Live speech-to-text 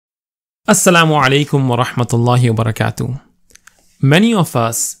Assalamu alaikum wa rahmatullahi wa barakatuh. Many of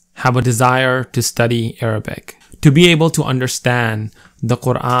us have a desire to study Arabic, to be able to understand the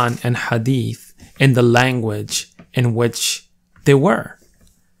Quran and Hadith in the language in which they were.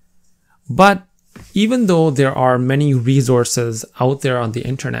 But even though there are many resources out there on the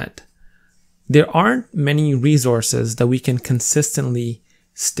internet, there aren't many resources that we can consistently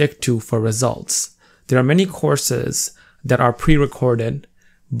stick to for results. There are many courses that are pre-recorded,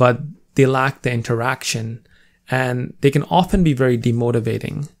 but they lack the interaction, and they can often be very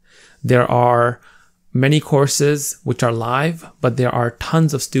demotivating. There are many courses which are live, but there are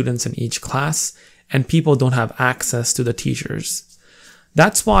tons of students in each class, and people don't have access to the teachers.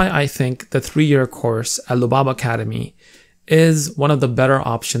 That's why I think the 3-year course at Lubab Academy is one of the better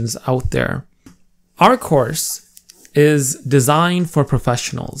options out there. Our course is designed for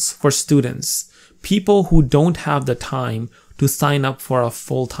professionals, for students, people who don't have the time to sign up for a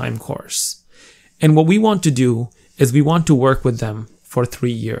full-time course. And what we want to do is we want to work with them for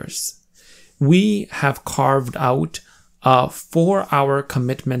 3 years. We have carved out a 4-hour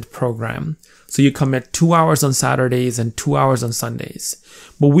commitment program. So you commit 2 hours on Saturdays and 2 hours on Sundays.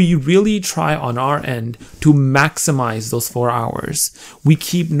 But we really try on our end to maximize those 4 hours. We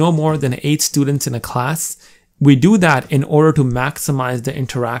keep no more than 8 students in a class. We do that in order to maximize the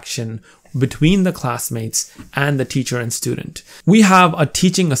interaction between the classmates and the teacher and student. We have a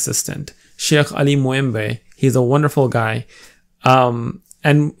teaching assistant, Sheikh Ali Muembe. He's a wonderful guy.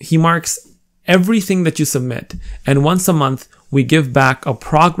 And he marks everything that you submit. And once a month, we give back a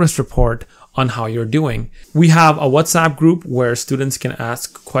progress report on how you're doing. We have a WhatsApp group where students can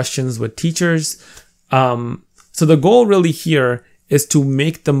ask questions with teachers. So the goal really here is to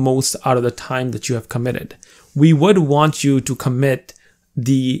make the most out of the time that you have committed. We would want you to commit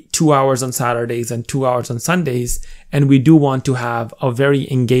the 2 hours on Saturdays and 2 hours on Sundays, and we do want to have a very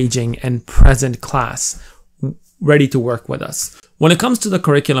engaging and present class ready to work with us. When it comes to the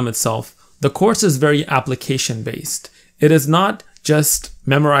curriculum itself, the course is very application based. It is not just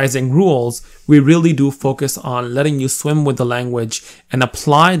memorizing rules. We really do focus on letting you swim with the language and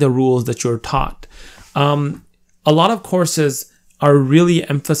apply the rules that you're taught. A lot of courses are really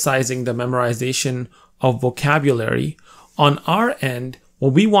emphasizing the memorization of vocabulary. On our end,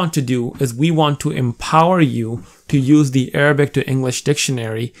 what we want to do is we want to empower you to use the Arabic to English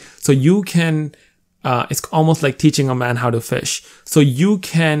dictionary so you can, it's almost like teaching a man how to fish. So you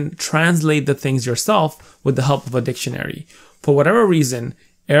can translate the things yourself with the help of a dictionary. For whatever reason,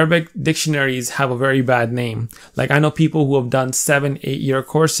 Arabic dictionaries have a very bad name. Like I know people who have done 7-8-year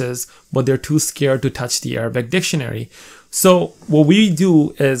courses, but they're too scared to touch the Arabic dictionary. So what we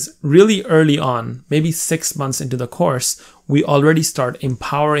do is really early on, maybe 6 months into the course, we already start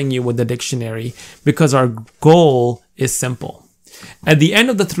empowering you with the dictionary because our goal is simple. At the end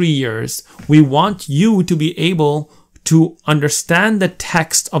of the 3 years, we want you to be able to understand the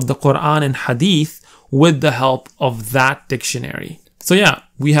text of the Quran and Hadith with the help of that dictionary. So yeah,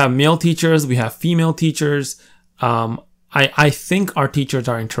 we have male teachers, we have female teachers. I think our teachers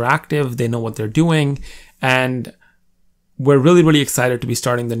are interactive, they know what they're doing, and we're really excited to be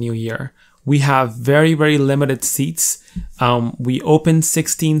starting the new year. We have very limited seats. We opened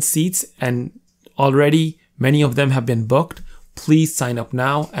 16 seats and already many of them have been booked. Please sign up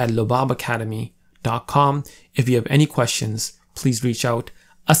now at lubabacademy.com. If you have any questions, please reach out.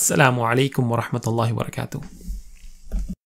 Assalamu alaikum wa rahmatullahi wa barakatuh.